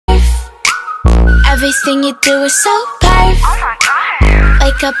Everything you do is so perfect.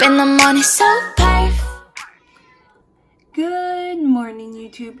 Wake up in the morning so perfect. Good morning,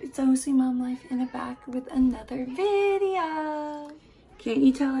 YouTube. It's OC Mom Life and I'm back with another video. Can't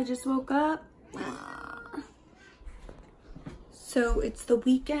you tell I just woke up? So it's the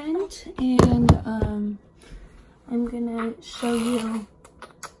weekend and I'm gonna show you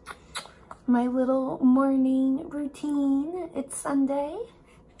my little morning routine. It's Sunday.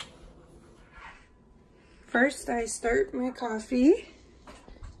 First, I start my coffee.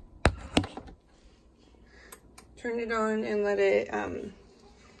 Turn it on and let it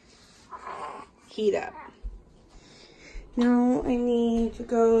heat up. Now I need to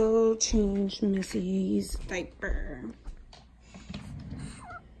go change Missy's diaper.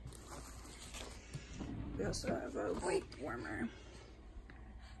 We also have a weight warmer.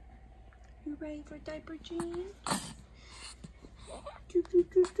 You ready for diaper change?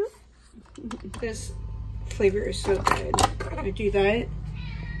 This flavor is so good. I do that.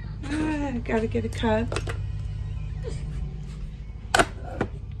 I gotta get a cup.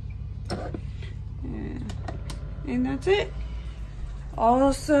 And that's it.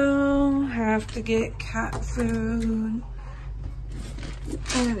 Also have to get cat food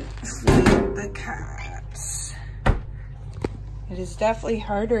and feed the cats. It is definitely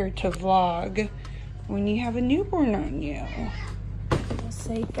harder to vlog when you have a newborn on you.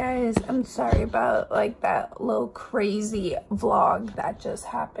 Say guys, I'm sorry about like that little crazy vlog that just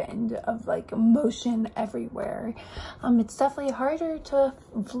happened of like emotion everywhere. It's definitely harder to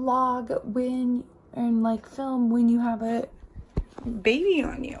vlog when and like film when you have a baby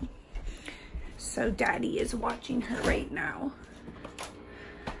on you. So daddy is watching her right now.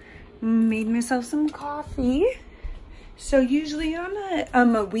 Made myself some coffee. So usually on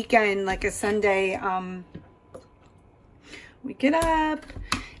a weekend, like a Sunday, we get up,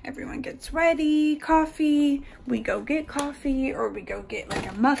 everyone gets ready, coffee, we go get coffee or we go get like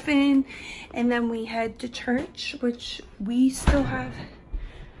a muffin, and then we head to church, which we still have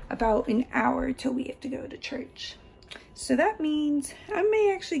about an hour till we have to go to church. So that means I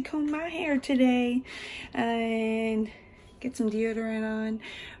may actually comb my hair today and get some deodorant on,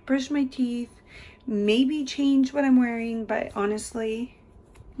 brush my teeth, maybe change what I'm wearing, but honestly,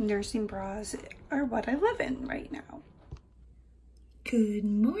 nursing bras are what I live in right now. Good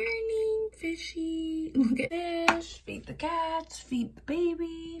morning, fishy. Look at this. Feed the cats, feed the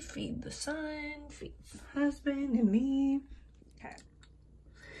baby, feed the son, feed the husband and me. Okay.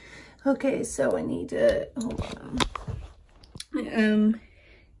 Okay, so I need to, hold on. I'm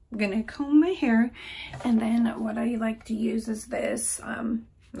gonna comb my hair, and then what I like to use is this,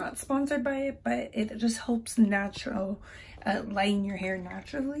 not sponsored by it, but it just helps natural, line your hair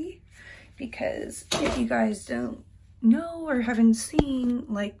naturally, because if you guys don't know or haven't seen,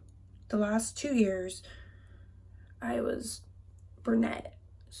 like the last 2 years, I was brunette,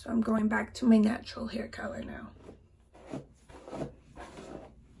 so I'm going back to my natural hair color now.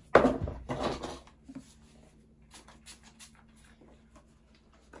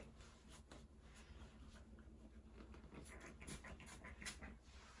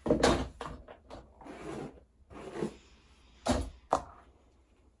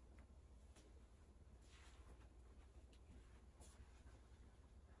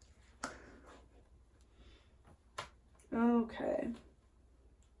 Okay.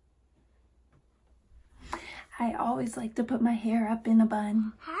 I always like to put my hair up in a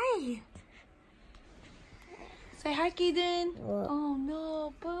bun. Hi. Say hi, Kaden. Oh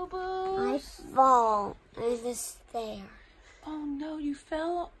no, boo-boo. I fall in the stair. Oh no, you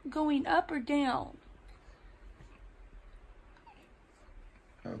fell going up or down?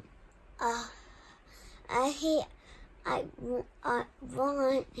 He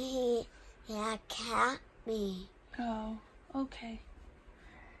cat me. Oh, okay.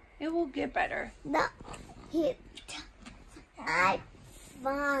 It will get better. No, I'm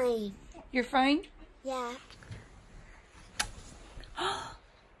fine. You're fine? Yeah.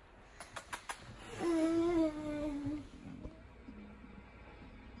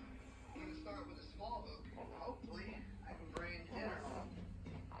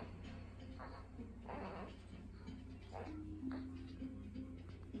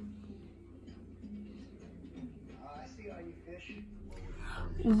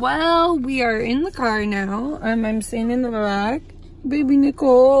 Well, we are in the car now. I'm sitting in the back. Baby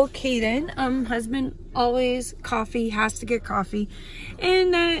Nicole, Kaden, husband always coffee, has to get coffee.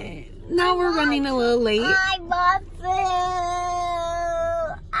 And now we're running a little late. I want food.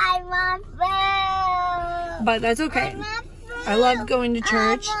 But that's okay. I love going to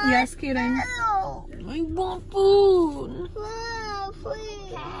church. Yes, Kaden. I want food.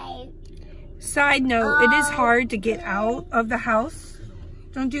 Side note, it is hard to get out of the house.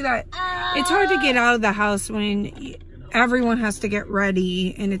 Don't do that. It's hard to get out of the house when everyone has to get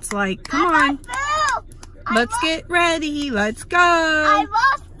ready. And it's like, come on. Let's get ready. Let's go. I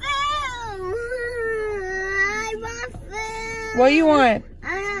want food. I want food. What do you want?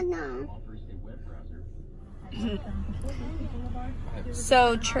 I don't know.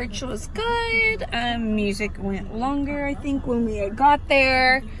 So church was good. Music went longer, I think, when we had got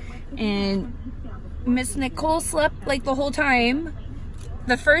there. And Miss Nicole slept like the whole time.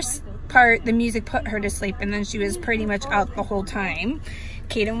 The first part, the music put her to sleep, and then she was pretty much out the whole time.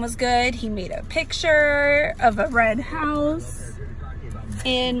 Caden was good. He made a picture of a red house.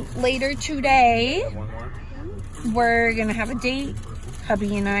 And later today, we're gonna have a date,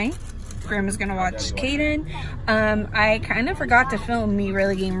 hubby and I. Grandma's gonna watch Caden. I kind of forgot to film me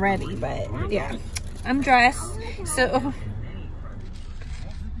really getting ready, but yeah, I'm dressed. So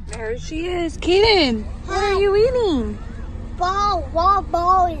there she is. Caden, what are you eating? Ball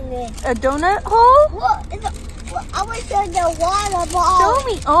in it. A donut hole? What is it? I want to show the water ball. Show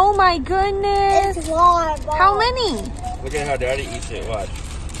me. Oh my goodness. It's water ball. How many? Look at how Daddy eats it. Watch.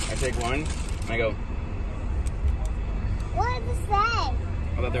 I take one, and I go. What does it say?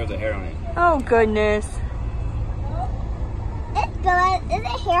 I thought there was a hair on it. Oh goodness. It's good. Is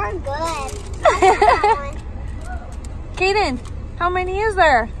it hair good? Caden, how many is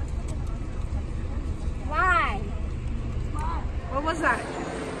there? Why? What was that?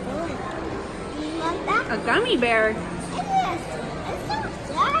 You want that? A gummy bear. It is. It's so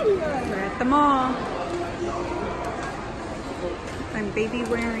scary. We're at the mall. I'm baby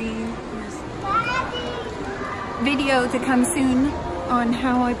wearing this video to come soon on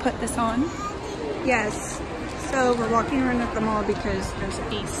how I put this on. Yes. So we're walking around at the mall because there's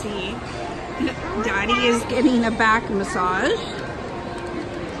AC. Daddy is getting a back massage.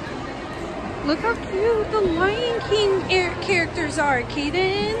 Look how cute the Lion King characters are,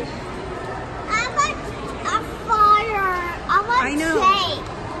 Caden. I want a fire. I know.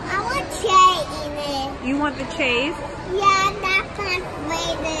 I want Jay in it. You want the chase? Yeah, that's my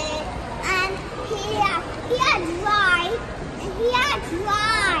favorite. And here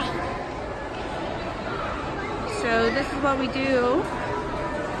dry. So this is what we do.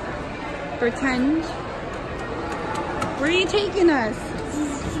 Pretend. Where are you taking us?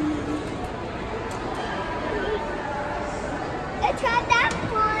 I tried that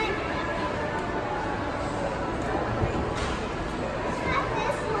one. Not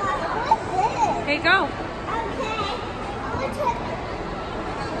this one. What's this? Hey, go. Okay. I want to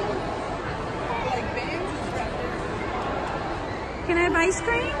Can I have ice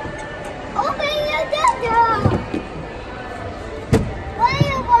cream? open your door. What do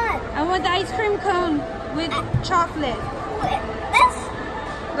you want? I want the ice cream cone with chocolate. This?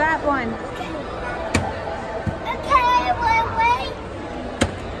 That one. Okay, wait.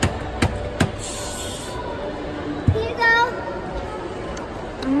 Here you go.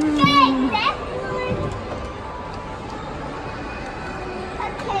 Okay, that one.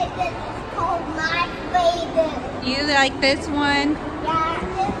 Okay, this is called my favorite. You like this one? Yeah,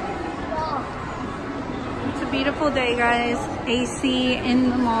 this is wrong. It's a beautiful day, guys. AC in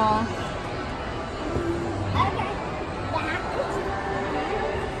the mall. Okay,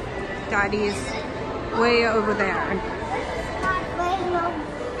 that Daddy's way over there. is my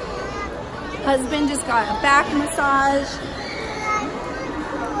favorite. Husband just got a back massage.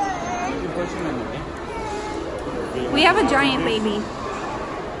 We have a giant baby.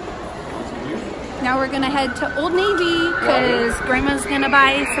 Now we're gonna head to Old Navy because Grandma's gonna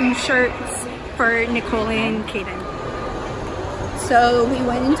buy some shirts for Nicole and Caden. So we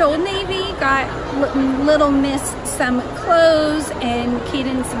went into Old Navy, got Little Miss some clothes and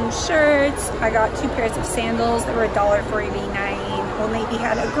Caden some shirts. I got 2 pairs of sandals that were $1.49. Old Navy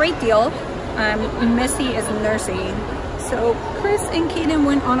had a great deal. Missy is nursing. So Chris and Caden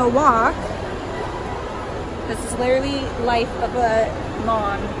went on a walk. This is literally life of a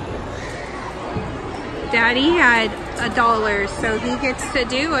mom. Daddy had $1, so he gets to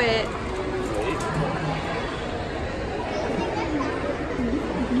do it.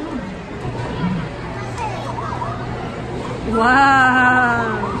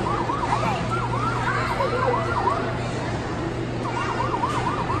 Wow.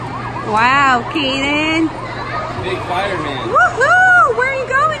 Wow, Caden. Big fireman. Woohoo! Where are you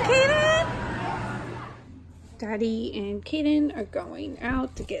going, Caden? Daddy and Caden are going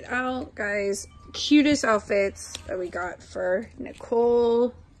out to get out. Guys, cutest outfits that we got for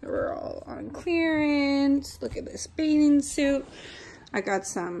Nicole. We're all on clearance. Look at this bathing suit. I got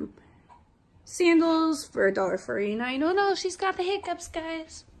some sandals for $1.49. Oh no, she's got the hiccups,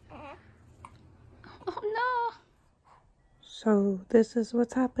 guys. Oh no. So this is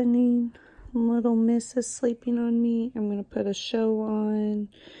what's happening. Little Miss is sleeping on me. I'm gonna put a show on.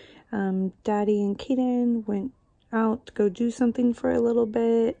 Daddy and Kaden went out to go do something for a little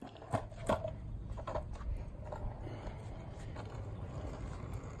bit.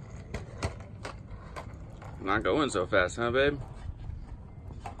 Not going so fast, huh, babe?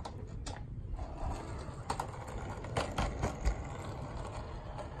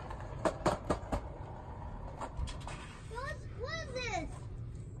 What is this?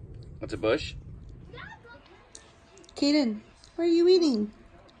 What's a bush? Kaden, what are you eating?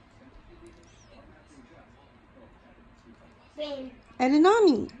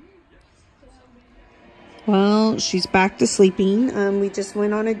 Edamame. Well, she's back to sleeping. We just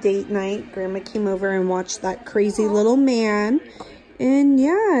went on a date night. Grandma came over and watched That Crazy Little Man. And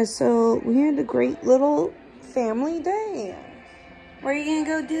yeah, so we had a great little family day. What are you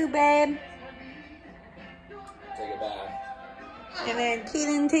gonna go do, babe? Take a bath. And then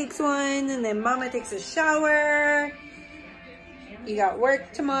Kaden takes one, and then Mama takes a shower. You got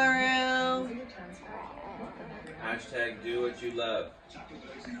work tomorrow. Hashtag do what you love.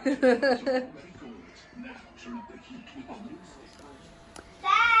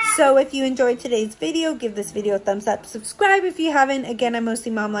 So if you enjoyed today's video, give this video a thumbs up. Subscribe if you haven't. Again, I'm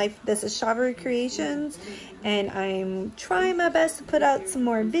Mostly Mom Life. This is Strawberry Creations. And I'm trying my best to put out some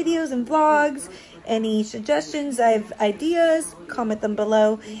more videos and vlogs. Any suggestions, I have ideas, comment them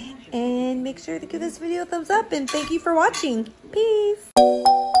below. And make sure to give this video a thumbs up. And thank you for watching. Peace.